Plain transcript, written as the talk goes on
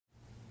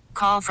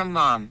call from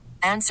mom.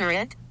 Answer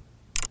it.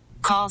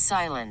 Call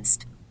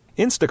silenced.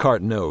 Instacart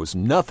knows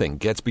nothing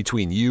gets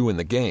between you and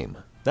the game.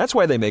 That's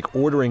why they make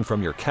ordering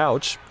from your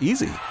couch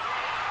easy.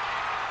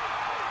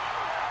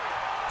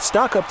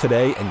 Stock up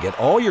today and get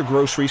all your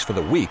groceries for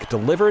the week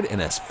delivered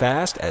in as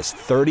fast as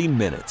 30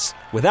 minutes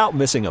without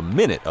missing a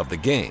minute of the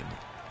game.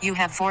 You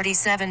have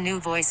 47 new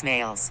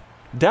voicemails.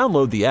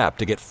 Download the app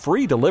to get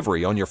free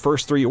delivery on your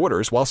first 3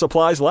 orders while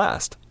supplies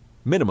last.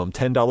 Minimum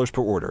 $10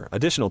 per order.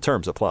 Additional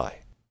terms apply.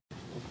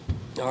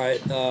 All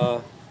right.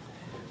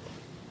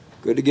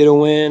 Good to get a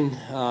win.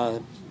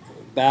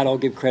 Battle.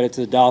 Give credit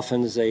to the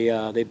Dolphins.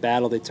 They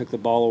battled. They took the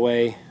ball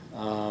away.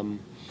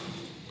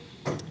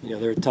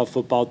 They're a tough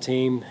football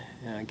team.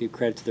 Give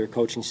credit to their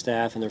coaching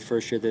staff and their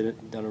first year. They've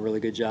done a really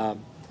good job.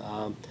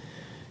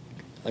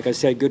 Like I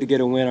said, good to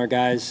get a win. Our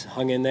guys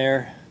hung in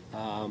there.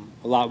 A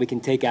lot we can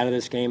take out of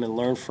this game and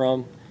learn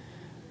from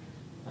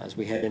as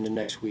we head into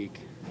next week.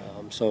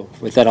 So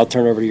with that, I'll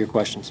turn it over to your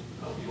questions.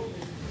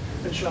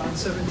 And Sean,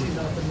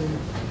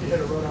 17-0, you hit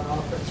a run on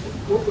offense.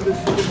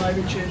 What did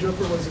Miami change up,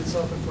 or was it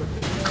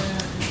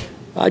self-inflicted?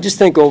 I just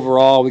think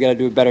overall we got to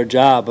do a better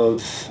job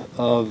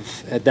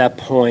of at that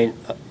point,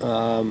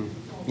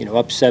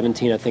 up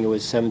 17. I think it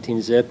was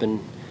 17-zip, and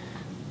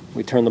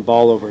we turned the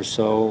ball over.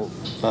 So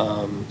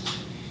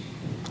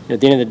at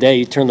the end of the day,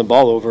 you turn the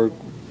ball over,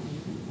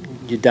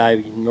 you die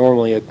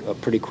normally a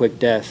pretty quick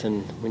death.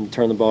 And when you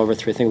turn the ball over, I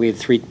think we had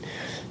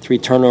three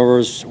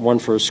turnovers, one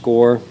for a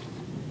score,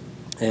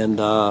 and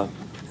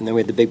then we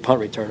had the big punt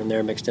return in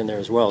there mixed in there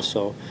as well.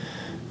 So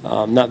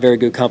not very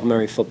good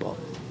complementary football.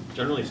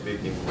 Generally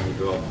speaking, when you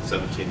go up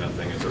 17-0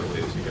 as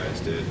early as you guys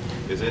did,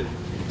 is it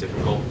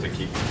difficult to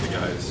keep the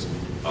guys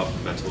up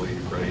mentally,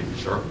 ready and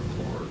sharp,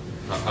 or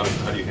how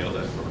do you handle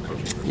that from a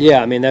coaching perspective?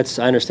 Yeah, I mean I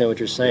understand what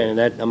you're saying, and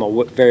that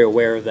I'm very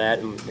aware of that.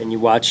 And you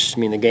watched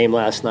the game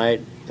last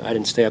night. I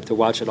didn't stay up to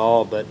watch it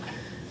all, but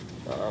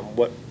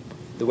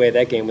the way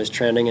that game was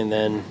trending, and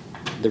then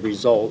the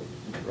result,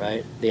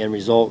 right? The end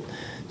result.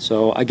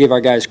 So I give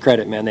our guys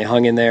credit, man. They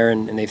hung in there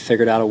and they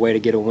figured out a way to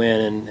get a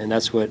win, and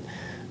that's what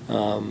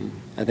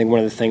I think one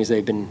of the things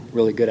they've been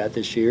really good at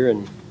this year.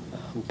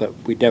 But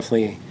we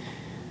definitely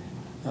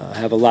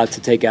have a lot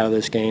to take out of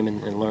this game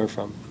and learn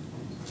from.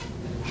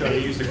 John, you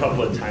used a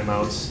couple of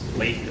timeouts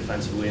late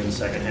defensively in the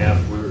second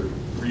half. Were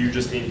you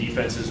just in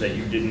defenses that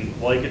you didn't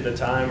like at the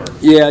time, or?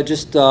 Yeah,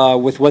 just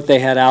with what they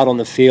had out on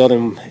the field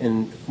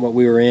and what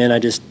we were in, I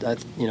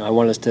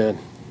wanted us to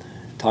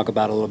talk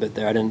about it a little bit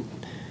there.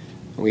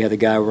 We had the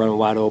guy running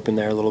wide open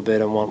there a little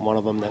bit, and one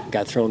of them that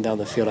got thrown down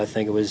the field, I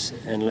think it was,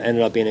 and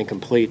ended up being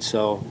incomplete.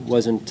 So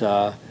wasn't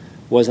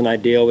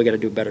ideal. We got to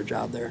do a better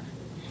job there.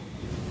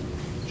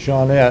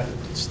 Sean,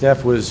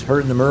 Steph was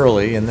hurting them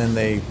early, and then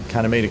they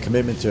kind of made a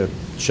commitment to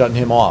shutting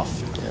him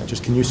off. Yeah.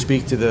 Just can you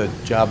speak to the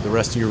job the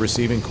rest of your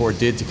receiving corps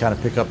did to kind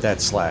of pick up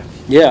that slack?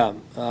 Yeah,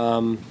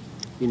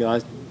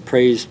 I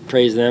praise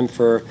them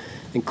for.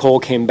 And Cole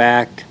came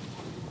back.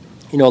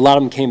 A lot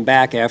of them came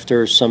back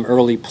after some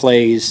early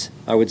plays,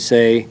 I would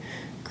say,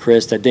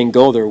 Chris, that didn't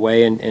go their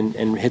way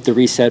and hit the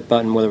reset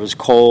button, whether it was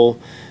Cole,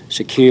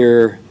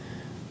 Shakir.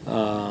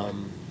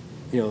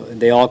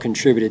 They all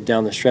contributed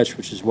down the stretch,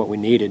 which is what we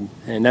needed.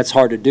 And that's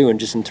hard to do in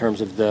terms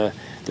of the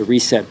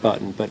reset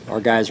button. But our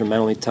guys are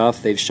mentally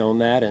tough. They've shown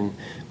that. And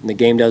when the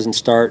game doesn't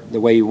start the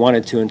way you want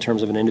it to in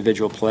terms of an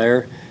individual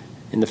player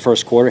in the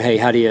first quarter, hey,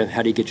 how do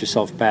you get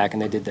yourself back?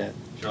 And they did that.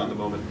 John, the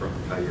moment from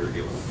Kaiir Elam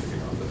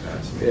picking off the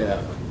pass.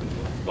 Yeah.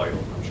 Vital,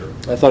 I'm sure.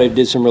 I thought he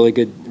did some really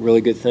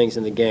good things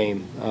in the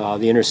game.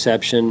 The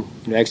interception,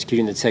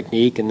 executing the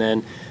technique, and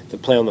then the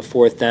play on the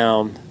fourth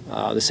down,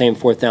 the same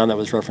fourth down that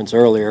was referenced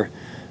earlier.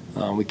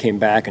 We came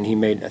back and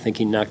I think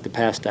he knocked the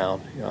pass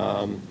down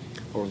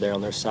over there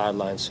on their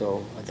sideline.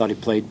 So I thought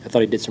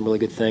he did some really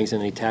good things, and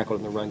then he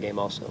tackled in the run game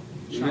also.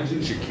 You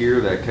mentioned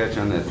Shakir, that catch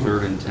on that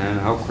 3rd and 10.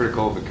 How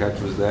critical of a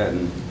catch was that?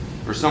 And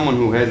for someone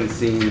who hadn't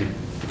seen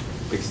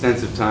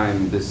extensive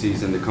time this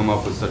season to come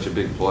up with such a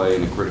big play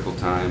in a critical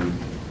time,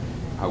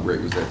 how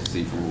great was that to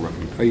see from a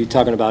rookie? Are you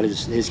talking about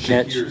his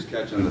catch? Shakir's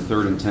catch on the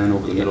 3rd and 10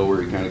 over the middle,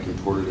 where he kind of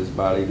contorted his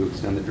body to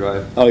extend the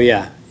drive? Oh,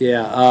 yeah.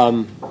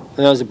 That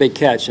was a big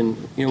catch, and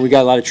we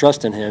got a lot of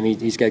trust in him.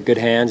 He's got good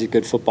hands. He's a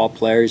good football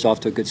player. He's off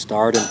to a good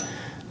start, and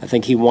I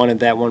think he wanted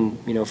that one,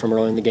 from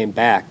early in the game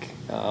back.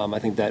 I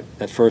think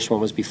that first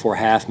one was before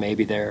half,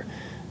 maybe there.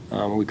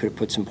 We could have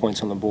put some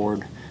points on the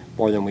board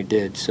more than we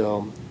did.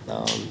 So,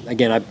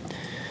 again,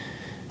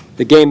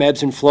 the game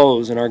ebbs and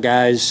flows, and our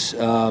guys,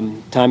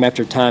 time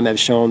after time, have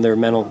shown their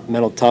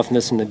mental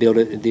toughness and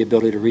the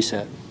ability to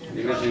reset.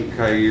 You mentioned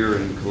Kaiir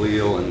and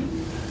Khalil and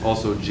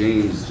also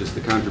James, just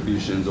the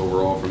contributions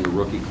overall from the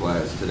rookie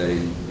class today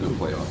in a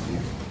playoff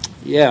game.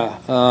 Yeah,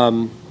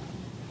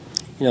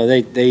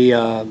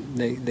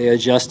 they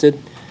adjusted.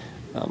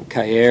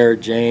 Kaiir,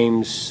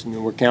 James,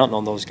 we're counting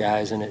on those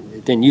guys, and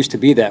it didn't used to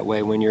be that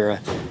way when you're a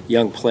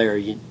young player.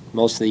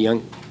 Most of the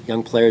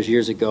young players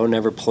years ago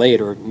never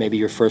played, or maybe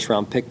your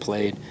first-round pick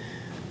played.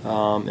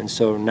 And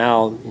so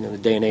now, the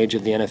day and age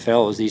of the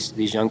NFL is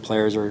these young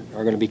players are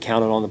going to be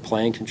counted on to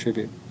play and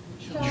contribute.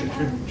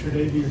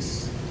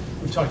 Tre'Davious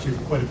we've talked to you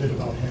quite a bit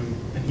about him,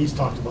 and he's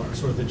talked about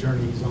sort of the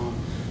journey he's on.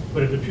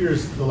 But it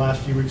appears the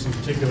last few weeks in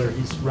particular,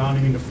 he's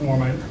rounding into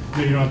form. I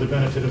know you don't have the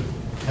benefit of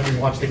having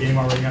watched the game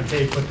already on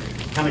tape, but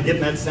kind of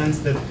getting that sense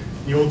that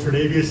the old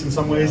Tre'Davious in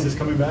some ways is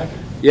coming back?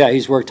 Yeah,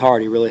 he's worked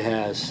hard. He really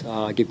has.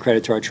 I give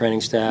credit to our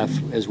training staff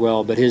as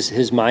well. But his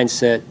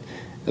mindset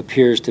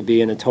appears to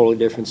be in a totally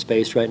different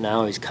space right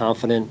now. He's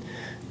confident,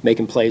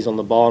 making plays on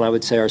the ball. And I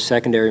would say our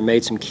secondary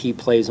made some key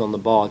plays on the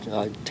ball.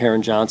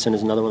 Taron Johnson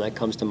is another one that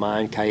comes to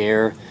mind,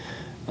 Kyer.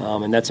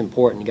 And that's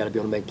important. You got to be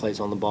able to make plays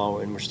on the ball,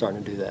 and we're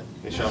starting to do that.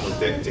 Hey, Sean, with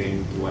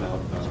Dane, who went out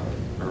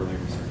earlier.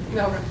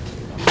 No.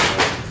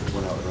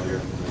 Went out earlier.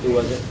 Who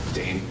was it?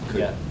 Dane.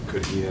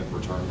 Could he have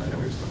returned? I know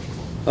he was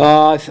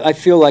questionable. I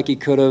feel like he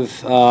could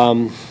have.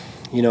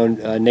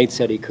 Nate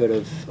said he could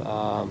have.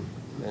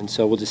 And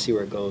so we'll just see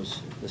where it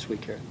goes this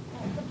week here.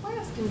 The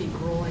playoffs can be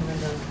grueling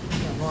under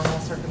normal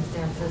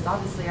circumstances.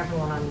 Obviously,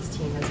 everyone on this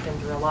team has been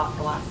through a lot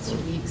the last 2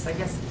 weeks. I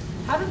guess,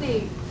 how do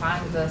they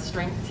find the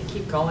strength to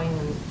keep going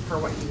and for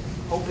what you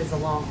hope is a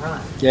long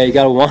run? Yeah, you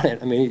got to want it.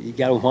 I mean, you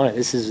got to want it.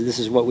 This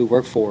is what we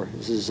work for.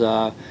 This is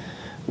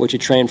what you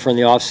train for in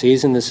the off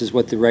season. This is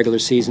what the regular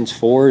season's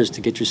for, is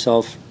to get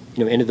yourself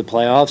into the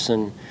playoffs.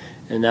 And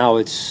now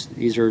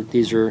these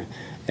are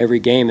every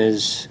game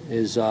is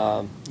it's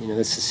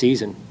the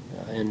season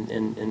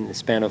in the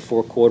span of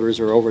 4 quarters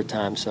or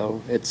overtime.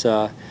 So this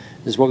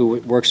is what we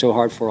work so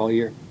hard for all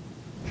year.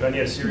 John, you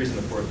had a series in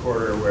the fourth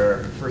quarter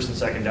where first and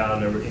second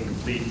down, there were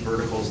incomplete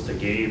verticals to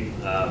Gabe.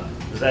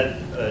 Was that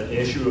an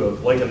issue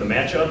of liking the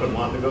matchup and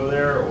wanting to go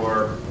there,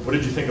 or what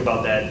did you think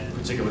about that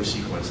particular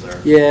sequence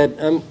there? Yeah,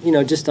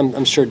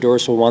 I'm sure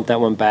Doris will want that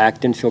one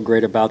back. Didn't feel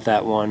great about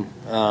that one,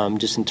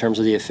 just in terms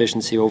of the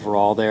efficiency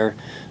overall there.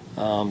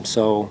 Again,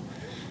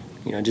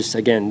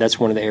 that's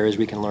one of the areas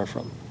we can learn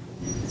from.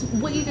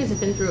 What you guys have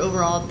been through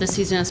overall this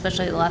season,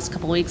 especially the last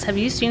couple of weeks, have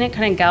you seen it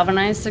kind of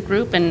galvanize the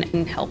group and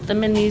help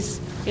them in these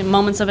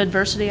moments of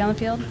adversity on the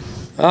field?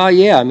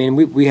 Yeah, I mean,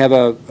 we have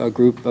a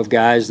group of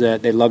guys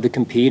that they love to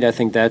compete. I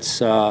think that's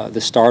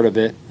the start of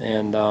it,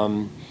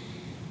 and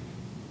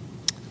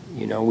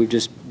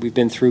we've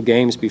been through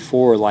games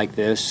before like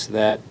this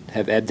that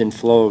have ebbed and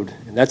flowed.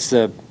 And that's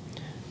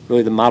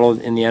really the model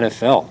in the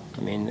NFL.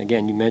 I mean,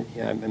 again,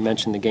 I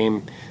mentioned the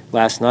game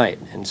last night,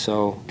 and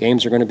so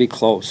games are going to be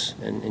close,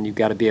 and you've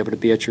got to be able to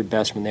be at your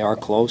best when they are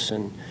close,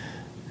 and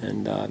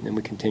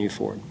we continue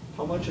forward.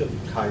 How much of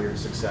Kyer's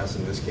success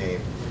in this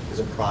game is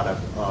a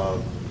product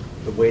of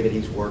the way that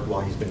he's worked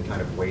while he's been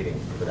kind of waiting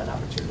for that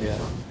opportunity?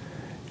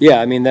 Yeah,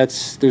 I mean,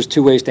 there's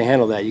 2 ways to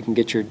handle that. You can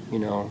get your,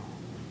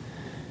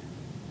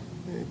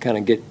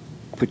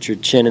 put your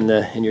chin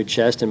in your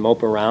chest and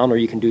mope around, or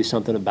you can do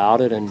something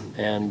about it,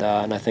 and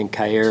I think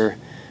Kyer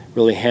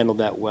really handled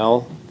that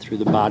well through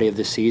the body of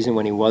the season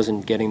when he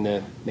wasn't getting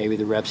maybe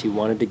the reps he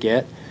wanted to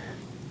get,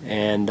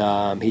 and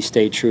he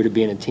stayed true to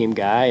being a team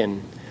guy,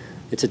 and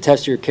it's a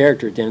test of your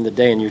character at the end of the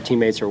day, and your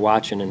teammates are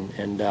watching,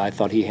 and I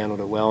thought he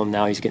handled it well, and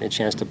now he's getting a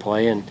chance to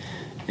play, and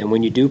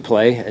when you do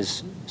play,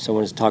 as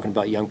someone is talking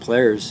about young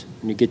players,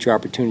 when you get your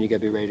opportunity, you got to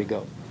be ready to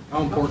go.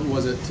 How important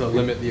was it to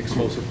limit the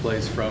explosive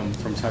plays from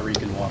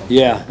Tyreek and Waddle?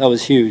 Yeah, that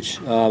was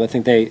huge. I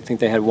think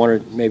they had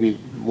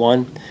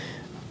one,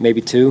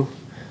 maybe two.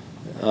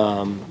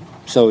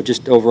 So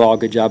just overall,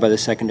 good job by the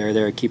secondary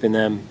there, keeping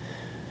them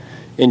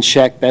in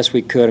check best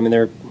we could. I mean,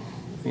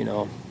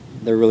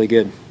 they're really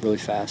good, really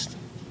fast.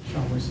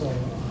 Sean, we saw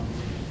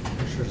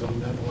pictures on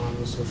that along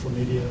with social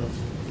media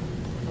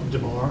of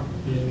DeMar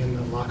being in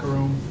the locker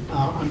room.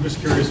 I'm just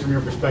curious from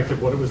your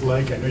perspective what it was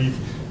like. I know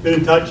you've been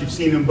in touch, you've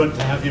seen him, but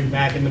to have him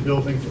back in the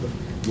building for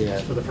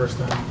the first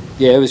time.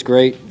 Yeah, it was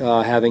great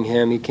having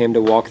him. He came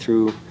to walk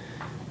through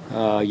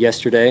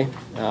yesterday,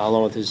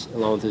 along with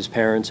his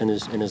parents and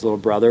his little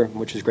brother,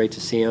 which was great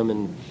to see him.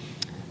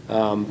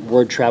 And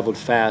word traveled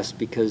fast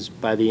because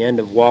by the end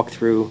of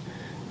walkthrough,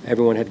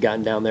 everyone had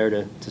gotten down there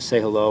to say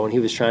hello, and he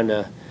was trying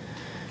to,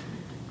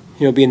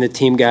 being the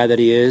team guy that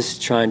he is,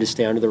 trying to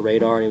stay under the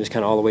radar, and he was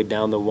kind of all the way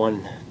down the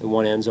one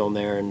end zone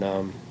there.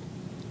 And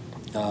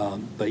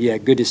but yeah,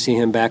 good to see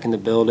him back in the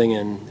building,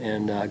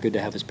 and good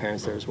to have his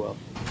parents there as well.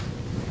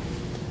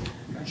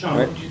 Sean,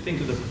 what did you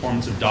think of the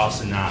performance of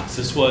Dawson Knox?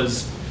 This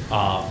was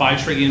 5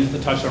 straight games with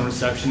a touchdown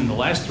reception. In the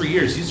last 3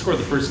 years, he scored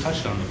the first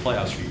touchdown in the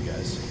playoffs for you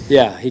guys.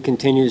 Yeah, he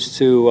continues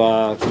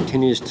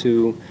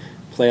to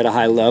play at a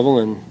high level,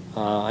 and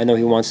I know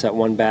he wants that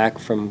one back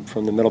from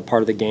the middle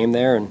part of the game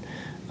there, and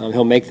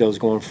he'll make those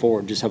going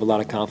forward. Just have a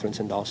lot of confidence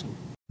in Dawson.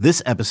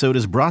 This episode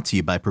is brought to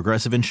you by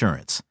Progressive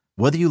Insurance.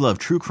 Whether you love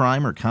true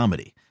crime or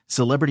comedy,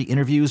 celebrity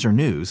interviews or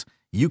news,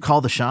 you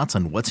call the shots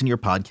on what's in your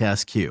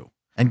podcast queue.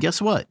 And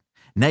guess what?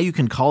 Now you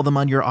can call them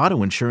on your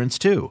auto insurance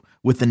too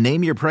with the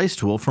Name Your Price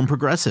tool from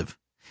Progressive.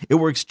 It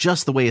works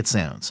just the way it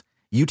sounds.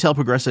 You tell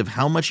Progressive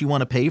how much you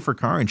want to pay for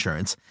car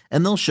insurance,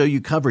 and they'll show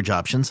you coverage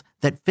options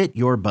that fit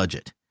your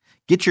budget.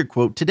 Get your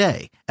quote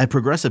today at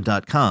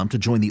Progressive.com to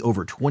join the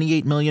over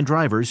 28 million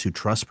drivers who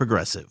trust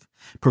Progressive.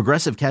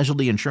 Progressive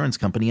Casualty Insurance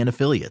Company and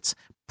Affiliates.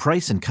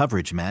 Price and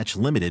coverage match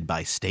limited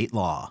by state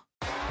law.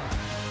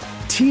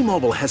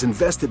 T-Mobile has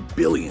invested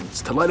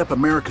billions to light up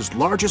America's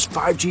largest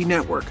 5G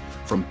network,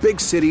 from big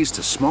cities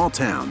to small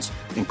towns,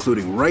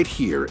 including right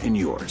here in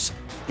yours.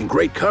 And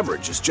great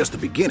coverage is just the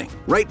beginning.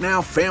 Right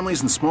now,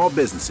 families and small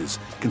businesses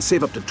can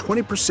save up to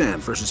 20%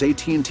 versus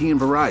AT&T and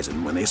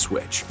Verizon when they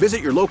switch.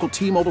 Visit your local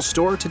T-Mobile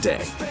store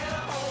today.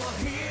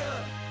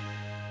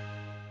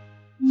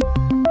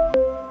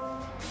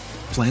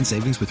 Plan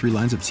savings with 3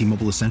 lines of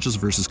T-Mobile Essentials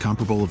versus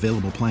comparable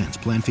available plans.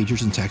 Plan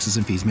features and taxes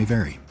and fees may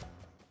vary.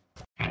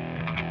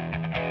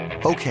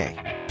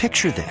 Okay,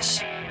 picture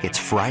this. It's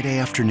Friday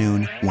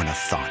afternoon when a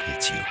thought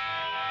hits you.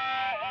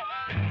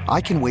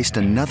 I can waste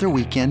another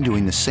weekend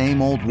doing the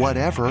same old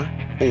whatever,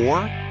 or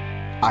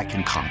I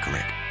can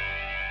conquer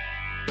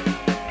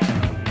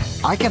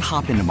it. I can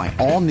hop into my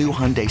all-new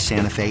Hyundai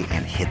Santa Fe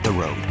and hit the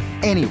road.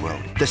 Any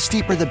road. The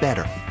steeper the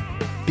better.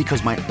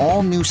 Because my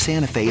all-new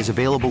Santa Fe is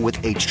available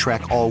with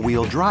H-Track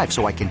all-wheel drive,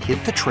 so I can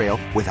hit the trail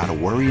without a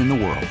worry in the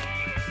world.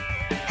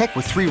 Heck,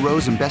 with 3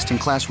 rows and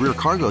best-in-class rear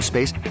cargo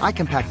space, I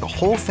can pack the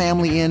whole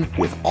family in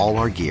with all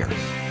our gear.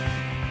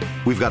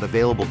 We've got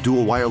available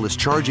dual wireless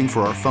charging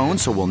for our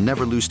phones, so we'll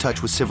never lose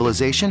touch with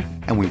civilization,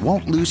 and we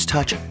won't lose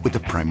touch with the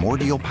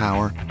primordial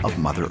power of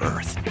Mother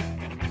Earth.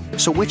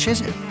 So which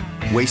is it?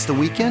 Waste the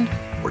weekend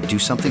or do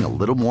something a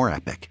little more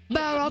epic?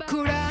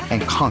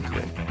 And conquer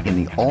it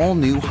in the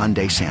all-new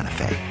Hyundai Santa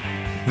Fe.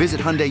 Visit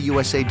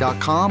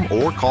HyundaiUSA.com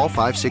or call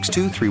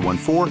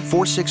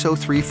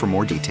 562-314-4603 for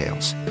more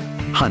details.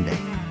 Hyundai,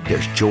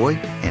 there's joy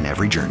in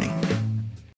every journey.